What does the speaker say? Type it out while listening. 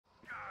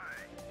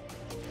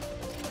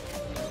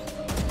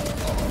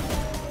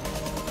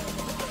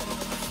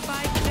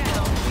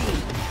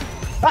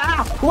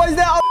What is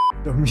that?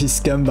 Don't be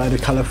scammed by the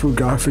colorful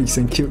graphics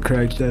and cute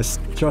characters.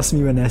 Trust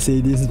me when I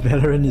say this,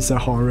 Valorant is a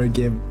horror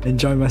game.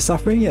 Enjoy my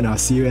suffering and I'll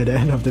see you at the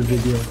end of the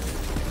video.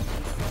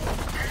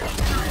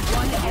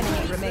 One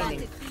enemy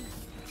remaining.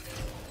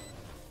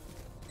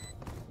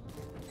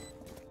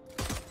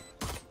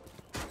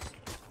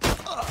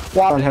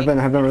 Wow, heaven,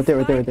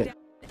 rotate.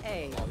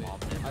 A.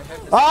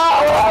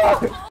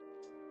 Ah!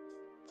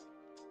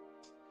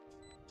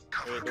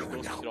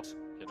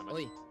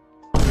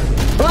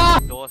 Ah!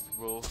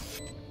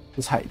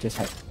 Just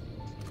hide.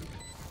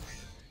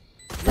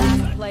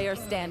 Last player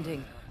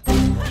standing.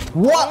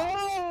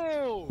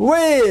 What?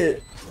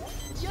 Wait!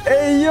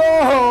 Hey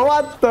yo,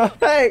 what the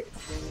heck?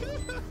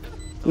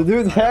 The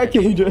dude's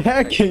hacking.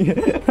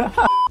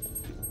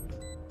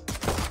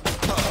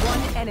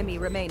 One enemy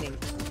remaining.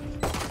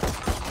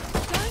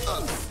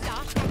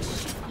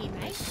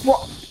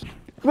 What?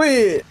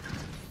 Wait!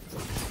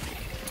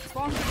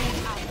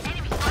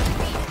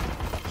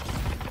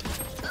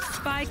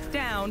 Spike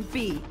down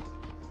B.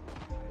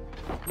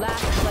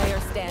 Last player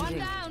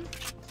standing.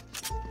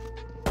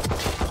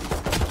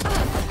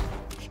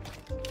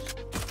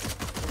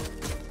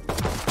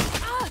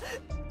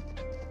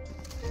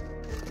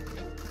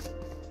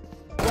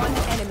 One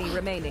enemy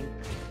remaining.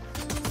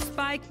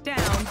 Spike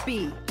down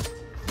B.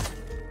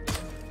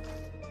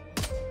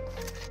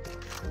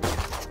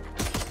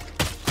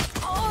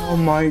 Oh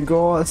my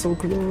god, so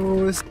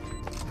close.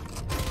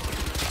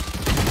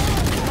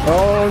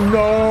 Oh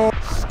no!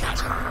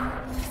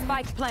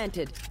 Spike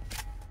planted.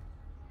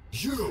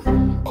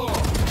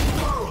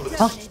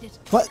 Huh?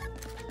 What?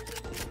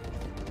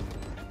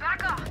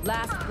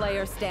 Last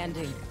player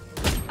standing.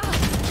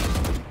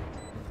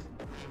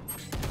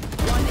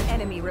 One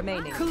enemy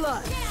remaining. Get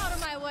out of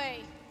my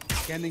way.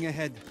 Scanning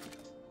ahead.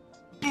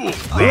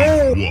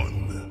 Round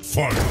 1.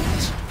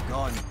 Fight.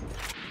 Gone.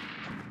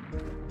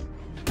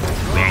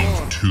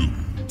 Round 2.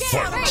 Face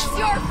Fight.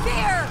 your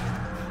fear.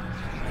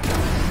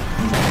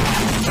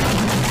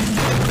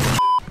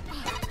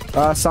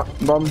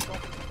 Bomb.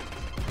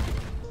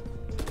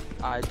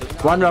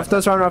 One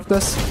rafters.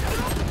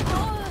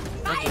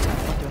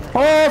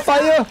 Oh,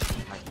 fire!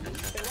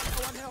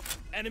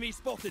 Enemy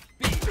spotted.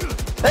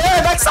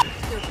 Hey, backside!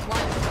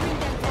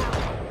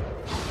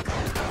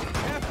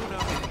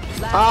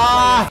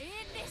 Ah!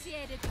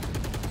 Initiated.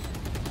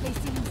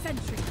 Placing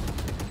sentry.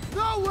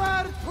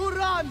 Nowhere to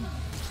run.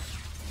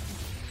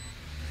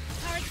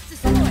 Turrets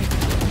destroyed.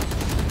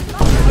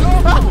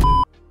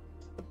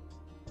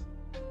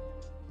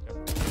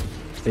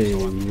 Hey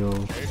yo.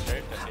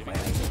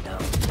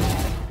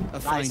 A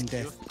fine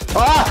death.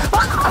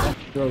 Ah!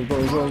 Go.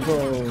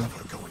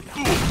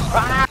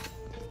 Ah!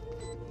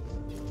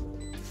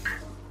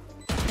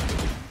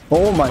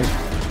 Oh my.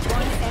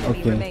 One enemy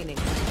Okay. remaining.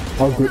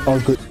 All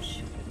good.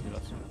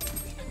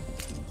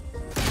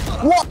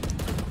 What?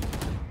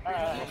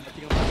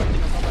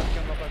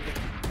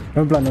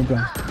 No plan.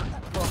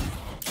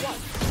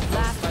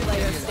 Last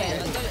player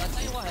standing.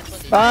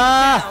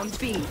 Ah! Down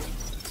B.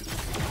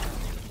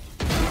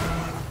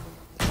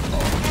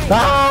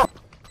 Ah!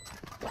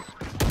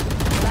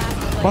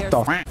 Last What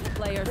the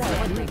player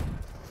standing.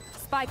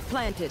 Spike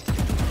planted.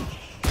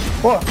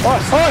 Oh!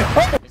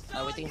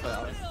 Waiting for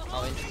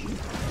orange.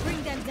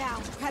 Bring them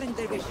down. Cutting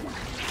their vision.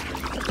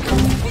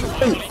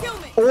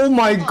 Oh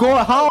my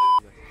god, how?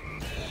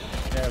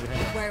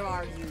 Where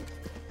are you?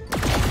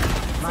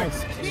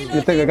 Nice.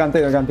 You take a gun.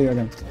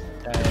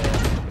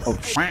 Oh.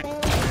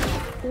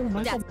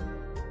 That's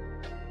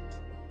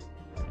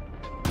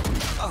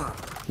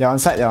They're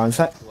on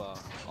site.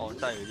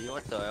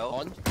 What the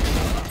hell?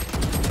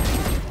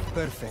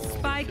 Perfect.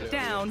 Spike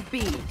down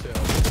B.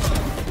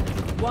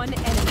 One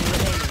enemy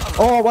remaining.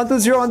 Oh,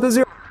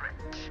 1-2-0.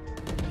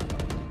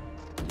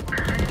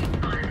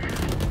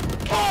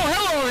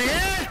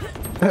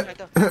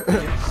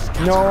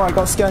 No, I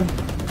got scanned.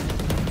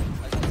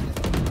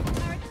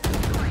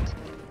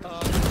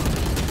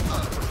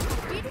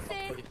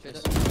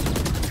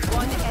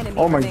 One enemy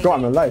Oh my remaining. god,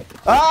 I'm alive.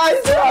 Ah,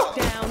 he's out!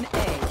 Down A.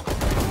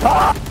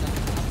 Ah!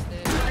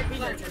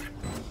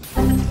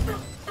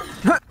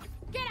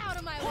 get out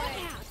of my way.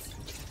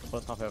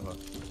 First half ever.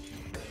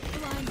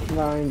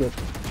 Blinded.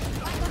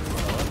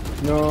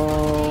 No,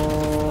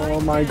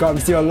 oh my god, I'm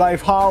still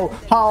alive. How?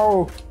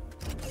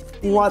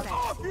 What?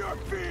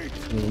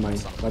 Never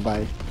mind.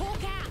 Bye.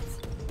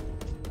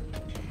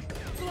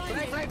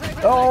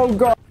 Oh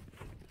god.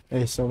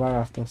 Hey, survive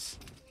after us.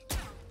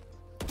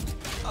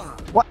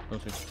 What?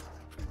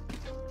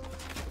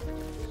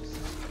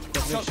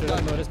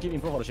 Just keep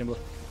info for the chamber.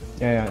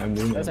 Yeah, I'm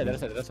doing That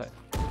that. side.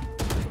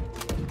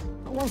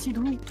 What is he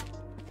doing?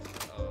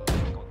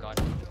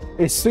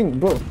 Hey, swing,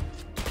 bro.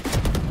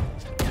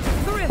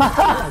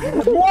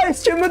 What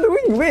is Chamber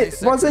doing? Wait,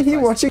 wasn't he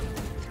watching?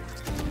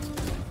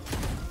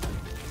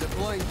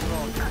 Deploying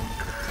drone.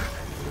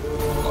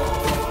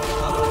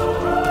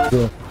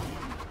 Bro.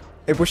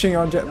 Hey, pushing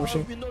on jet,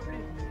 pushing.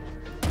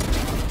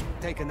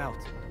 Taken out.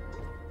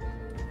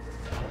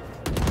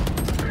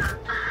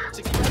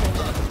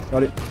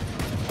 Got it.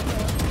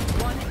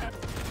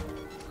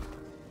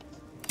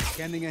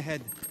 Scanning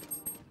ahead.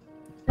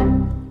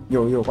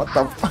 Yo, what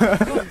the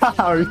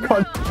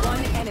Recon.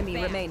 One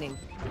enemy remaining.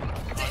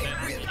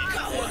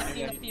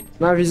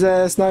 Knife his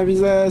ass.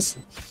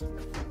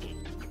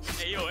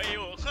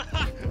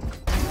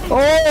 Oh,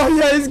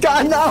 yeah, he's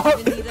gone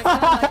out!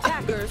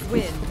 Attackers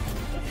win.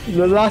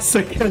 The last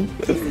second.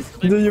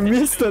 You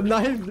missed the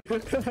knife.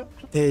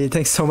 Hey,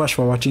 thanks so much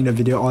for watching the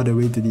video all the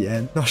way to the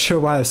end. Not sure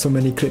why I have so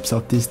many clips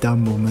of these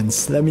dumb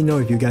moments. Let me know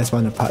if you guys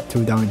want a part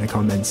 2 down in the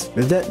comments.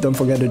 With that, don't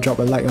forget to drop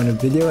a like on the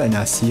video and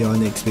I'll see you all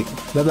next week.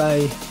 Bye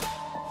bye!